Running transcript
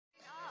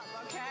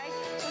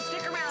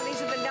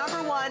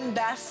#1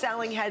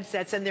 best-selling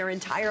headsets in their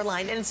entire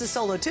line, and it's the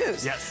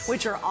Solo2s, yes,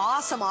 which are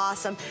awesome,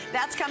 awesome.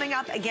 That's coming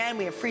up. Again,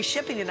 we have free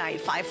shipping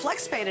tonight, 5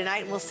 FlexPay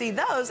tonight, and we'll see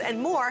those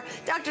and more.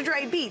 Dr.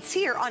 Dre Beats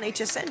here on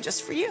HSN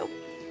just for you.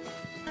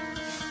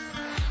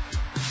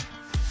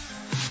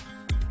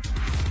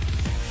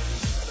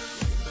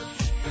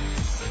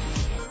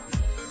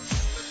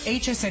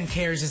 HSN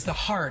Cares is the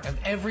heart of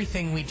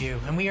everything we do,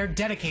 and we are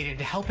dedicated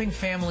to helping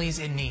families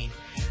in need.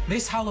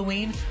 This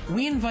Halloween,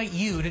 we invite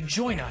you to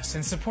join us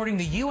in supporting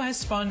the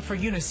U.S. Fund for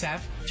UNICEF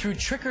through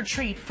Trick or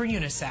Treat for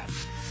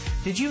UNICEF.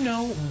 Did you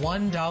know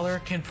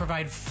 $1 can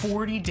provide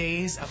 40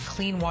 days of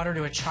clean water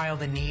to a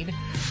child in need?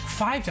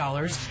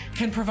 $5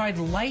 can provide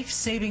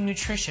life-saving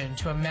nutrition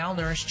to a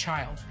malnourished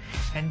child.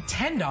 And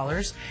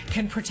 $10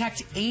 can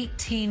protect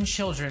 18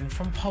 children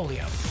from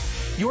polio.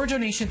 Your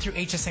donation through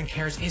HSN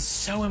Cares is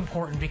so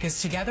important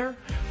because together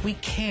we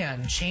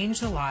can change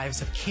the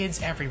lives of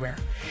kids everywhere.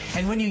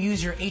 And when you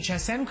use your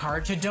HSN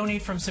card to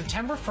donate from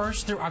September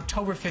 1st through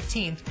October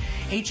 15th,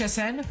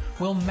 HSN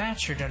will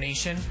match your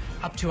donation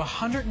up to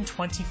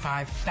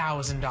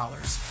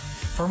 $125,000.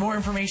 For more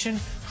information,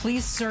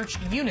 please search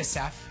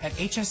UNICEF at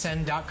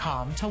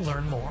hsn.com to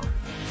learn more.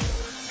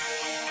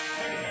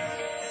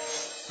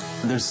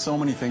 There's so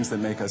many things that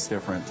make us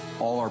different.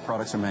 All our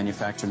products are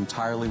manufactured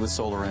entirely with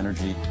solar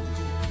energy.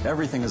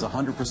 Everything is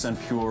 100%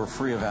 pure,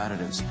 free of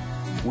additives.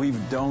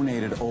 We've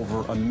donated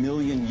over 1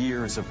 million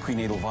years of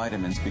prenatal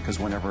vitamins because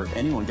whenever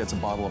anyone gets a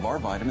bottle of our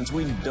vitamins,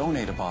 we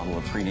donate a bottle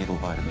of prenatal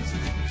vitamins.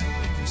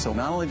 So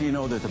not only do you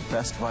know they're the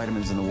best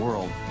vitamins in the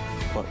world,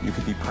 but you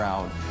could be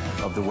proud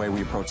of the way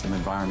we approach them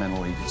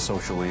environmentally,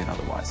 socially, and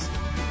otherwise.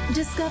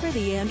 Discover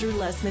the Andrew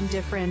Lessman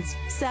difference,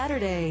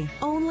 Saturday,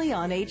 only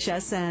on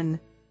HSN.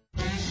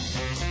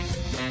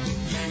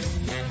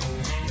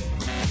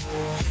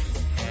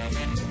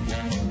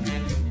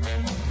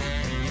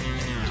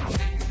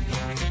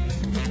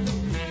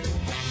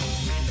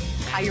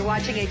 Hi, you're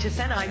watching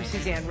HSN. I'm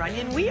Suzanne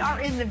Runyon. We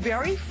are in the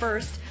very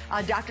first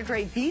Dr.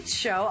 Dre Beats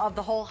show of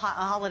the whole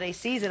holiday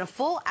season, a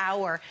full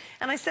hour.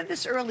 And I said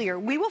this earlier,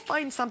 we will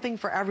find something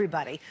for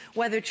everybody,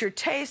 whether it's your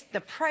taste, the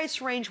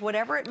price range,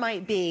 whatever it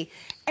might be.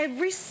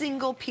 Every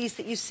single piece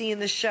that you see in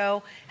the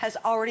show has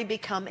already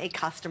become a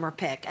customer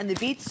pick. And the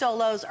Beats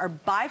Solos are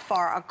by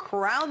far,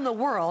 around the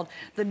world,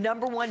 the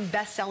 #1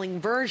 best-selling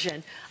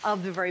version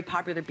of the very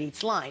popular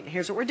Beats line.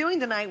 Here's what we're doing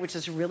tonight, which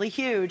is really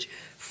huge.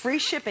 Free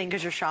shipping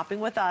because you're shopping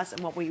with us. And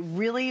what we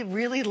really,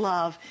 really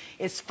love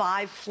is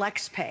 5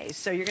 flex pays.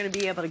 So you're going to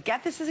be able to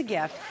get this as a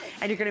gift,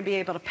 and you're going to be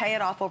able to pay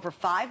it off over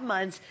 5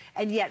 months.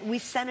 And yet we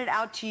send it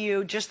out to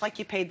you just like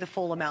you paid the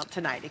full amount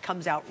tonight. It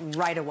comes out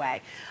right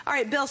away. All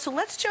right, Bill, so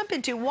let's jump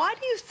into why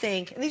do you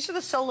think, and these are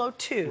the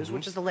Solo2s,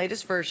 which is the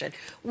latest version,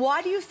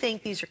 why do you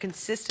think these are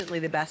consistently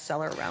the best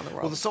seller around the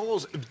world? Well, the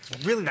Solos,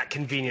 really that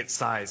convenient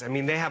size. I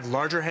mean, they have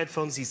larger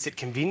headphones. These sit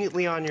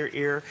conveniently on your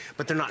ear,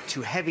 but they're not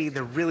too heavy.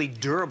 They're really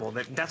durable.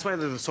 That's why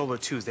they're the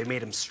Solo2s. They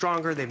made them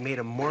stronger. They've made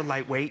them more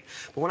lightweight.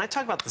 But when I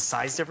talk about the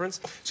size difference,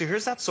 so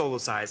here's that Solo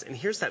size, and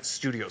here's that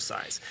studio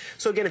size.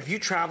 So again, if you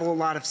travel a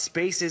lot, if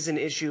space is an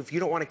issue, if you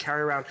don't want to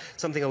carry around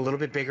something a little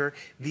bit bigger,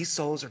 these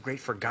Solos are great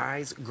for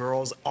guys,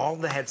 girls, all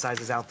the head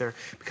sizes out there,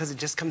 because it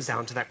just comes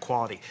down to that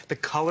quality. The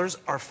colors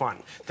are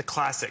fun. The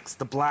classics,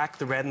 the black,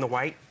 the red, and the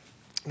white.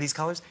 These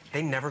colors,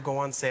 they never go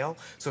on sale.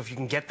 So if you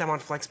can get them on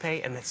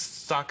FlexPay and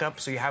stock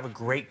up so you have a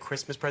great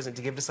Christmas present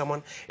to give to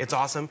someone, it's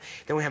awesome.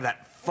 Then we have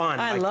that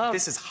fun. I love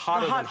this is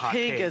hotter than hot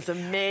pink. Is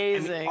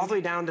amazing. And all the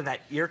way down to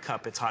that ear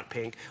cup, it's hot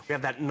pink. We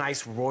have that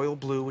nice royal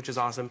blue, which is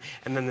awesome,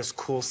 and then this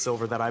cool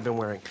silver that I've been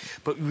wearing.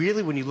 But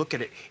really, when you look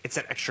at it, it's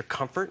that extra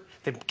comfort.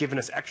 They've given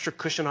us extra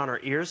cushion on our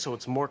ears, so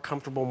it's more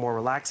comfortable, more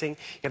relaxing.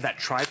 You have that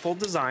trifold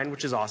design,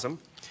 which is awesome.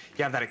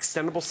 You have that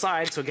extendable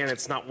side, so again,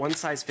 it's not one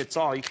size fits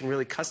all. You can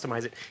really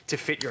customize it to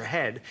fit your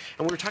head.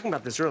 And we were talking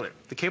about this earlier.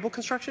 The cable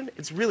construction,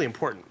 it's really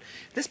important.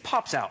 This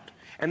pops out.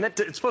 And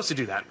it's supposed to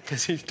do that,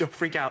 because you don't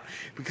freak out,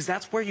 because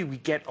that's where you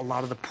get a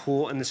lot of the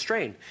pull and the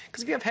strain.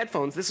 Because if you have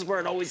headphones, this is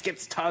where it always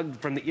gets tugged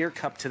from the ear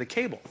cup to the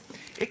cable.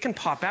 It can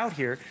pop out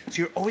here,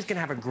 so you're always going to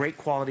have a great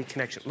quality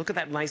connection. Look at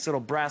that nice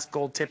little brass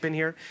gold tip in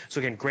here.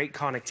 So again, great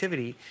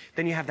connectivity.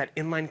 Then you have that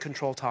inline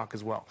control talk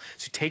as well.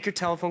 So take your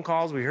telephone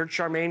calls. We heard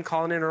Charmaine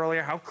calling in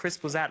earlier. How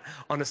crisp was that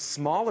on a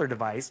smaller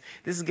device?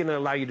 This is going to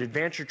allow you to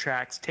advance your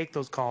tracks, take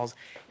those calls,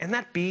 and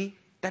that B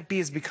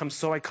has become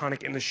so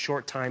iconic in the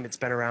short time it's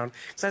been around.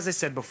 So as I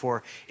said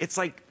before, it's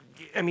like,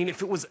 I mean,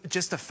 if it was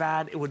just a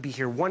fad, it would be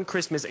here one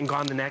Christmas and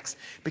gone the next,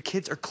 but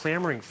kids are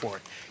clamoring for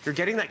it. You're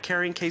getting that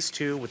carrying case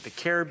too with the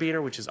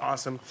carabiner, which is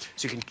awesome.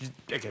 So you can,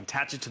 again,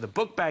 attach it to the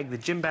book bag, the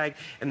gym bag,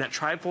 and that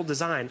trifold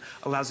design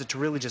allows it to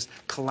really just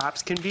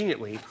collapse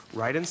conveniently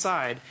right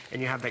inside,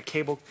 and you have that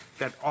cable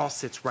that all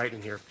sits right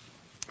in here.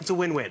 It's a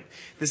win-win.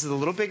 This is a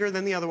little bigger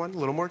than the other one, a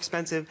little more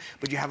expensive,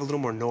 but you have a little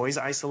more noise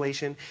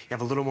isolation. You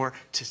have a little more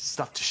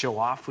stuff to show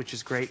off, which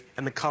is great.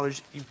 And the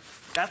colors,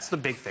 That's the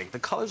big thing. The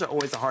colors are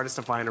always the hardest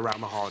to find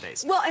around the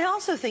holidays. Well, I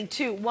also think,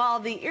 too, while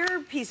the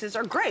earpieces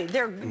are great,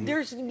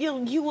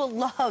 you will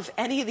love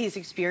any of these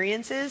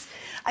experiences,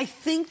 I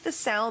think the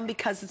sound,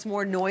 because it's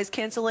more noise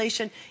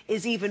cancellation,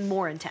 is even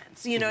more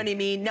intense. You know what I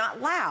mean?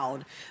 Not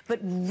loud, but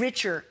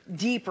richer,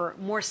 deeper,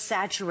 more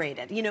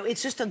saturated. You know,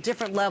 it's just a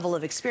different level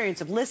of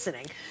experience of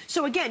listening.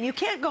 So, again, you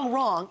can't go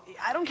wrong.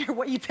 I don't care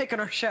what you pick on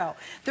our show.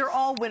 They're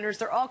all winners.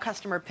 They're all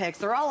customer picks.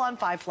 They're all on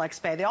 5 Flex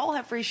Pay. They all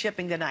have free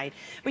shipping tonight.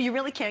 But you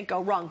really can't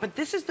go wrong. But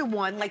this is the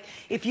one, like,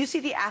 if you see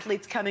the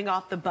athletes coming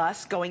off the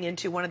bus going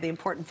into one of the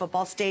important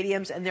football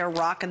stadiums and they're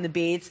rocking the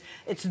beats,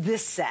 it's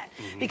this set.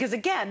 Because,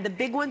 again, the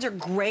big ones are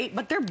great,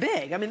 but they're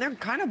big. I mean, they're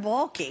kind of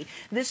bulky.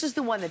 This is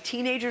the one that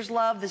teenagers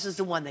love. This is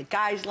the one that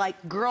guys like.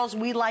 Girls,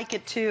 we like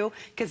it, too.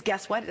 Because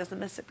guess what? It doesn't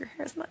mess up your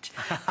hair as much.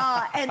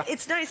 And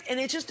it's nice. And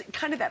it's just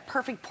kind of that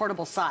perfect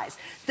portable size.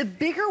 The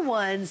bigger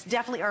ones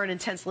definitely are an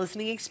intense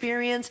listening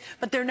experience,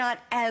 but they're not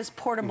as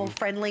portable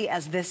friendly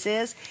as this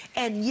is.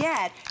 And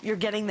yet, you're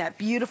getting that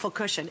beautiful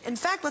cushion. In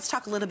fact, let's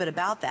talk a little bit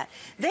about that.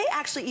 They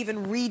actually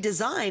even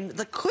redesigned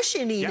the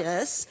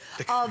cushioniness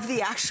of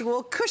the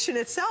actual cushion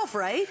itself,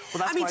 right?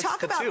 Well, I mean,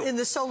 talk about in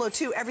the Solo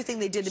 2 everything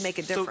they did to make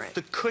it different.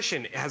 So the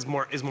cushion is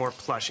more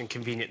plush and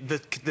convenient.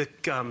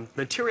 The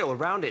material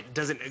around it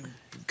doesn't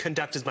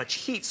conduct as much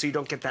heat, so you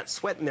don't get that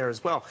sweat in there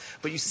as well.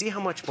 But you see how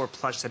much more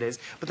plush that is.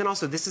 But then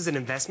also, this is an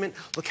investment.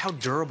 Look how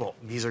durable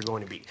these are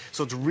going to be.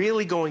 So it's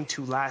really going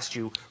to last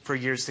you for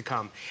years to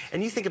come.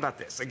 And you think about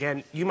this.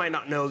 Again, you might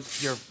not know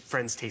your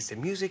friends' taste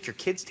in music, your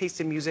kids'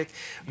 taste in music.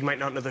 You might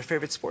not know their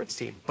favorite sports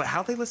team. But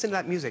how they listen to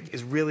that music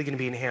is really going to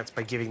be enhanced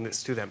by giving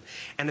this to them.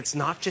 And it's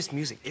not just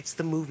music. It's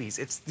the movies.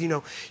 It's, you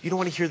know, you don't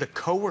want to hear the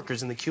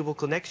coworkers in the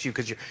cubicle next to you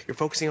because you're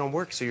focusing on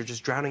work, so you're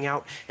just drowning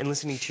out and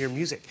listening to your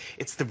music.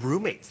 It's the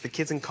roommates, the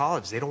kids in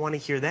college. They don't want to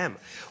hear them.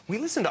 We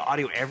listen to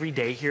audio every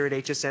day here at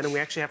HSN, and we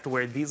actually have to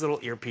wear these little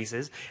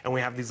earpieces, and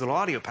we have these little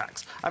audio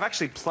packs. I've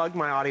actually plugged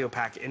my audio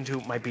pack into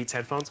my Beats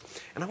headphones,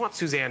 and I want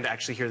Suzanne to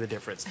actually hear the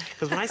difference.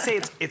 Because when I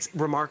say it's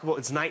remarkable,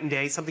 it's night and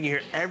day, something you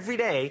hear every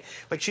day,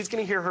 like she's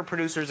going to hear her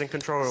producers and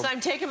control room. So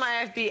I'm taking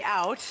my FB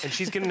out. And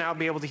she's going to now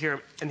be able to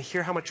hear and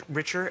hear how much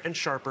richer and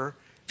sharper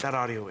that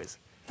audio is.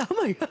 Oh,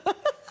 my God.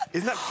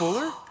 Isn't that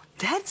fuller?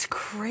 That's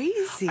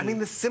crazy. I mean,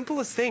 the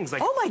simplest things.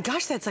 Like, oh, my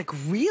gosh, that's like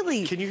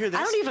really... Can you hear this?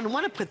 I don't even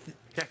want to put...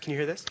 Yeah, can you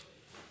hear this?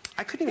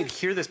 I couldn't even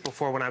hear this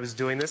before when I was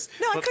doing this.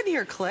 No, I couldn't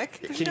hear click.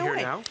 There's can you hear way.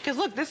 it now? Because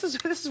look, this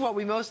is what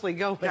we mostly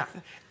go with. Yeah,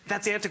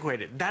 that's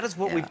antiquated. That is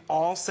what we've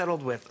all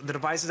settled with. The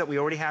devices that we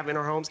already have in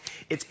our homes,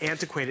 it's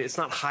antiquated. It's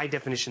not high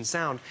definition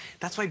sound.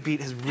 That's why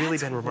Beat has really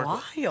been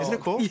remarkable. Wild. Isn't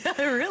it cool? Yeah,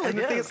 it really and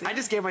the thing is. I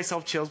just gave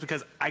myself chills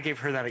because I gave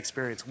her that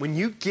experience. When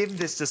you give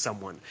this to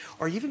someone,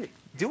 or even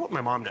do what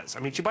my mom does. I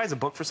mean, she buys a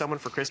book for someone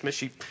for Christmas.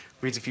 She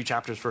reads a few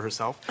chapters for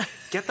herself.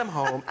 Get them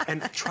home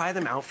and try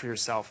them out for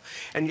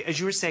yourself. And as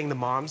you were saying, the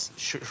moms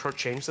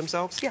shortchange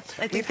themselves. Yeah, I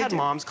think we've had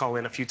moms call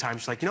in a few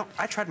times. She's like, you know,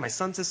 I tried my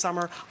sons this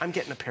summer. I'm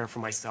getting a pair for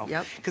myself.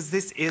 Yep. Because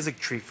this is a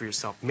treat for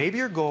yourself. Maybe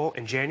your goal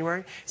in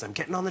January is I'm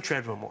getting on the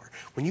treadmill more.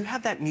 When you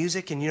have that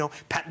music and, you know,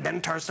 Pat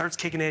Benatar starts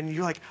kicking in,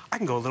 you're like, I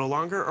can go a little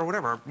longer or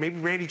whatever. Or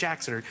maybe Randy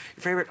Jackson or your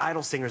favorite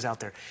Idol singers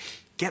out there.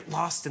 Get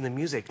lost in the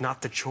music,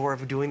 not the chore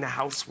of doing the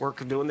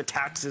housework, of doing the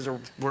taxes, or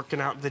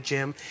working out at the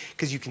gym,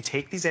 because you can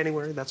take these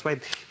anywhere. That's why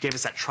they gave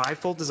us that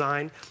trifold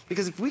design,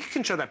 because if we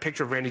can show that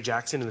picture of Randy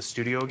Jackson in the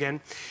studio again,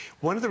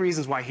 one of the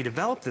reasons why he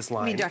developed this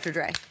line... You mean Dr.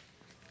 Dre?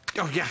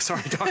 Oh, yeah,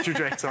 sorry, Dr.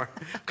 Dre, sorry.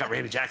 Got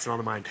Randy Jackson on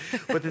the mind.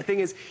 But the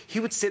thing is, he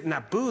would sit in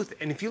that booth,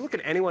 and if you look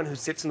at anyone who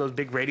sits in those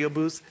big radio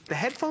booths, the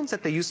headphones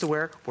that they used to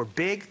wear were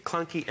big,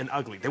 clunky, and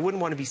ugly. They wouldn't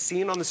want to be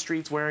seen on the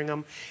streets wearing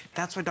them.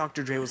 That's why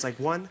Dr. Dre was like,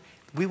 one,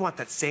 we want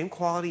that same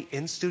quality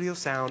in-studio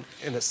sound,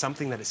 and it's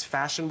something that is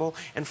fashionable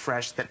and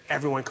fresh that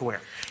everyone can wear.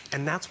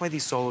 And that's why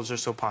these Solos are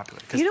so popular,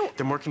 because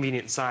they're more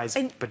convenient in size,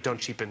 but don't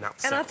cheapen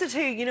that sound. And I have to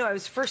tell you, you know, I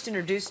was first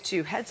introduced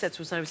to headsets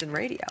when I was in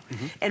radio.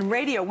 And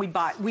radio,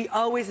 we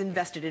always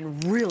invested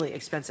in really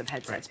expensive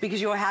headsets because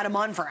you had them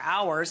on for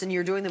hours, and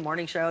you're doing the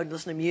morning show, and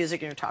listening to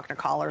music, and you're talking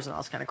to callers and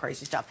all this kind of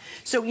crazy stuff.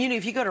 So, you know,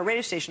 if you go to a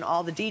radio station,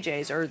 all the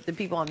DJs or the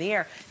people on the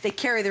air, they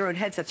carry their own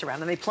headsets around,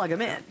 and they plug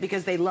them in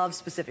because they love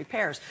specific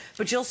pairs.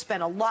 But you'll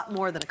spend a lot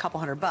more than a couple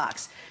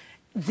 $100.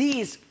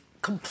 These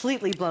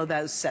completely blow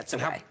those sets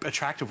away. And how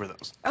attractive were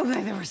those? Oh,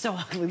 they were so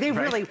ugly.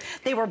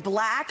 They were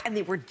black, and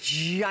they were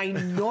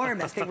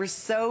ginormous. They were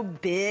so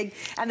big,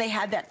 and they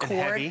had that cord.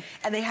 And heavy.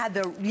 And they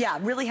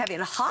had really heavy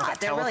and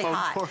hot. They're really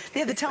hot. Cord.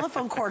 They had the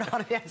telephone cord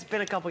on it. Yeah, it's been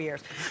a couple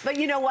years. But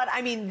you know what?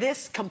 I mean,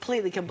 this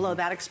completely can blow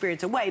that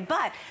experience away.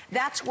 But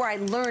that's where I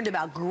learned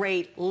about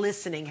great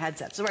listening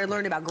headsets. That's where I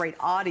learned about great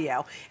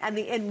audio.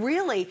 And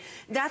really,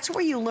 that's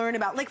where you learn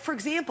about, like, for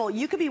example,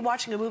 you could be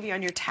watching a movie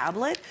on your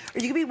tablet, or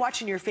you could be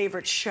watching your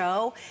favorite show,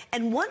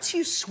 and once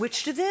you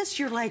switch to this,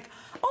 you're like,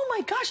 oh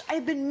my gosh,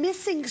 I've been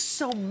missing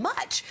so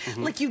much.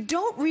 Like, you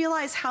don't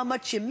realize how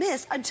much you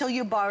miss until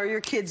you borrow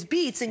your kids'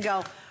 Beats and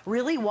go,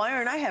 really, why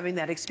aren't I having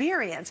that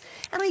experience?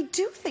 And I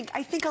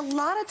think a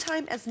lot of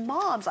time as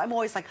moms, I'm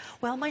always like,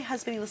 well, my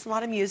husband, he listens to a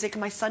lot of music,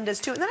 and my son does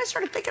too. And then I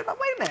started thinking about,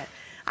 wait a minute,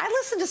 I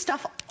listen to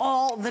stuff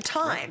all the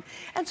time.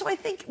 And so I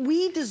think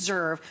we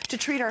deserve to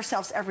treat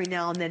ourselves every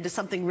now and then to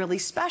something really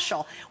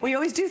special. We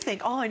always do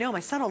think, oh, I know, my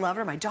son will love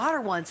it, or my daughter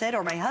wants it,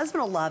 or my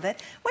husband will love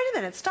it. Wait a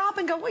minute, stop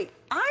and go, wait,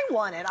 I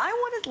want it. I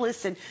want to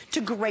listen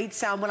to great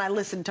sound when I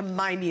listen to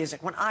my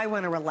music, when I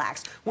want to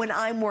relax, when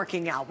I'm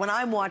working out, when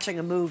I'm watching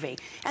a movie.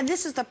 And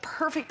this is the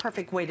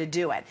perfect way to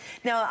do it.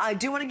 Now, I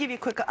do want to give you a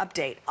quick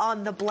update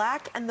on the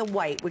black and the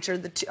white, which are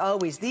the two,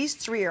 always, these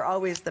three are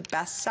always the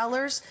best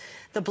sellers.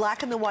 The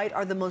black and the white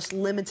are the most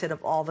limited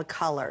of all the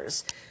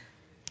colors.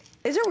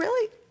 Is it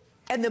really?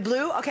 And the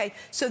blue? Okay,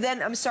 so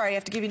then, I'm sorry, I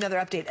have to give you another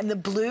update. And the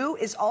blue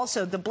is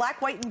also, the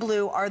black, white, and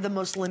blue are the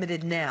most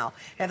limited now.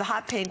 We have the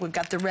hot pink, we've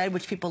got the red,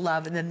 which people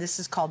love, and then this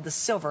is called the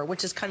silver,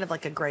 which is kind of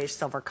like a grayish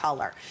silver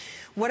color.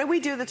 What do we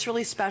do that's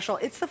really special?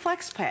 It's the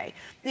FlexPay.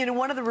 You know,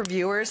 one of the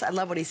reviewers, I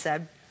love what he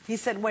said. He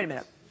said, wait a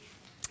minute.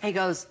 He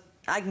goes,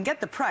 I can get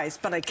the price,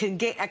 but I can't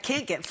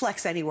get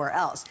Flex anywhere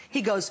else.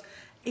 He goes,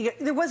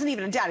 there wasn't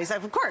even a doubt. He's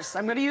like, of course,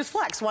 I'm going to use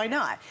Flex. Why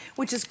not?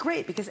 Which is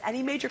great, because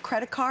any major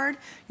credit card,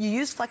 you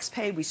use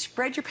FlexPay. We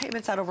spread your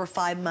payments out over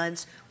 5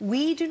 months.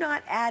 We do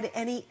not add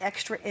any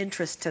extra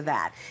interest to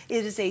that.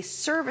 It is a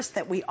service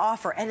that we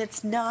offer, and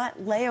it's not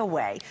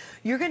layaway.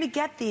 You're going to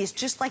get these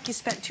just like you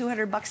spent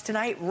 $200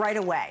 tonight right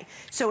away.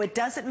 So it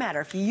doesn't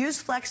matter. If you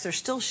use Flex, they're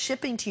still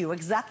shipping to you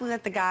exactly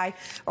like the guy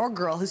or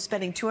girl who's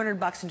spending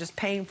 $200 and just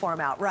paying for them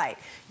outright.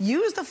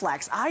 Use the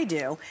Flex. I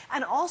do.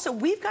 And also,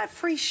 we've got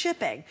free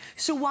shipping.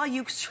 So while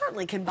you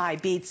certainly can buy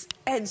Beats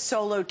and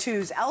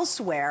Solo2s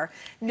elsewhere,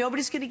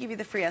 nobody's going to give you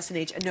the free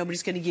SNH, and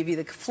nobody's going to give you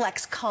the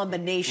Flex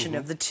combination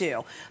of the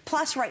two.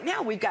 Plus, right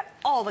now, we've got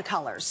all the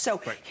colors. So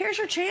here's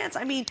your chance.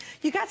 I mean,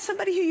 you got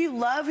somebody who you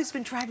love who's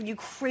been driving you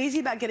crazy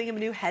about getting him a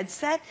new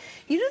headset.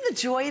 You know the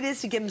joy it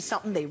is to give them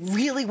something they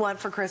really want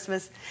for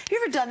Christmas? Have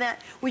you ever done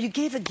that, where you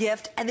gave a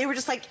gift and they were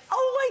just like,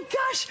 oh my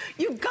gosh,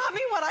 you got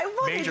me what I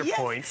wanted. Major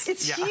points.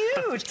 It's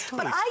huge.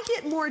 But I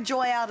get more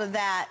joy out of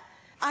that.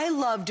 I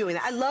love doing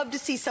that. I love to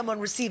see someone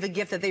receive a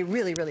gift that they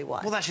really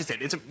want. Well, that's just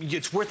it.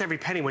 It's worth every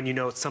penny when you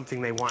know it's something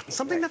they want, and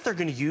something that they're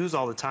going to use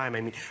all the time.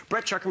 I mean,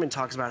 Brett Chuckerman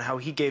talks about how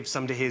he gave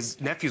some to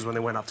his nephews when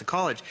they went off to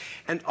college,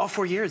 and all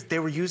 4 years they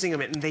were using them,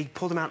 and they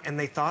pulled them out and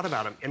they thought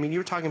about them. I mean, you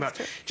were talking about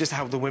just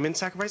how the women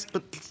sacrifice,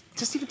 but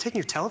just even taking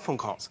your telephone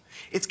calls.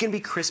 It's going to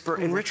be crisper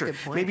and richer.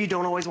 Maybe you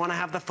don't always want to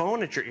have the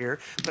phone at your ear,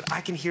 but I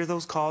can hear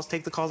those calls,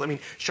 take the calls. I mean,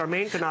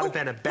 Charmaine could not have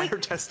been a better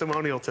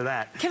testimonial to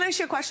that. Can I ask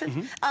you a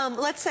question?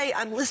 Let's say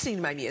I'm listening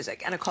to my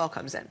music and a call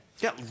comes in.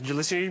 Yeah, you're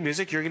listening to your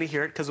music, you're going to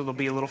hear it because it'll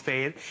be a little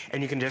fade,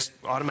 and you can just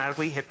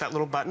automatically hit that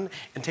little button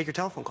and take your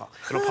telephone call.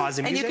 It'll pause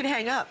the music. And you can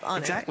hang up on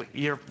exactly.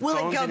 Your Will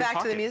it go back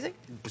pocket. to the music?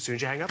 As soon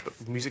as you hang up,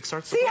 the music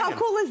starts to play. See, how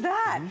cool is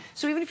that?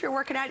 So even if you're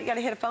working out, you got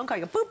to hit a phone call,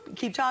 you go, boop, you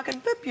keep talking,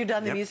 boop, you're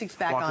done, the music's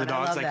back on. Walk the dogs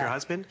I love like that. your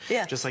husband,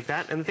 yeah. Just like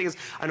that. And the thing is,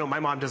 I know my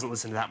mom doesn't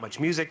listen to that much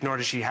music, nor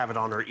does she have it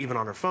on her, even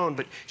on her phone,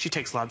 but she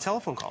takes a lot of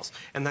telephone calls.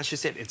 And that's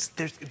just it.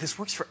 This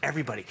works for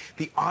everybody.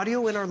 The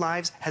audio in our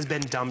lives has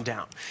been dumbed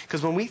down.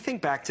 Because when we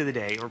think back to the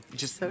day, or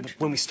just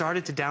when we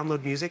started to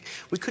download music,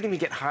 we couldn't even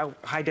get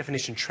high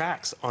definition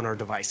tracks on our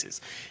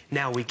devices.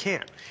 Now we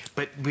can.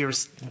 But we were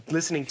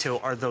listening to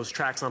those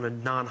tracks on a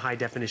non-high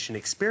definition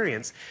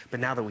experience.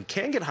 But now that we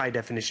can get high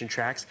definition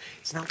tracks,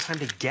 it's now time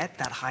to get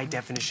that high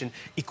definition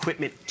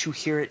equipment to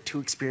hear it, to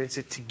experience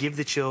it, to give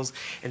the chills.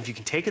 And if you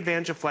can take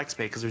advantage of FlexPay,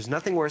 because there's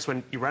nothing worse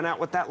when you run out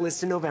with that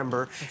list in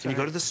November, and you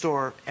go to the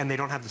store and they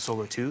don't have the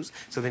Solo2s,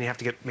 so then you have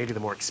to get maybe the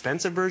more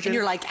expensive version. And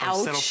you're like,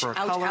 ouch, settle for a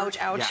ouch, color. ouch,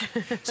 ouch.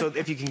 Yeah. So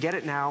if you can get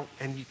it now,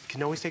 and you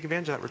can always take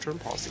advantage of that return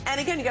policy. And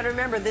again, you got to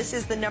remember, this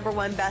is the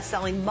 #1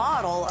 best-selling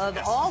model of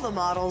all the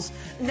models,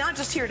 not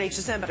just here at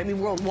HSN, but I mean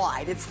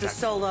worldwide. It's the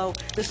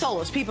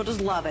Solos. People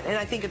just love it, and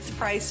I think it's the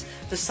price,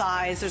 the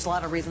size. There's a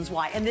lot of reasons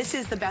why. And this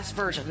is the best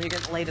version. You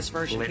get the latest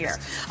version here.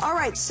 All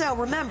right. So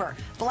remember,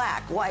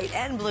 black, white,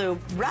 and blue,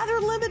 rather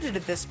limited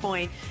at this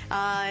point.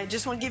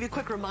 Just want to give you a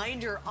quick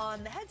reminder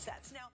on the headsets now.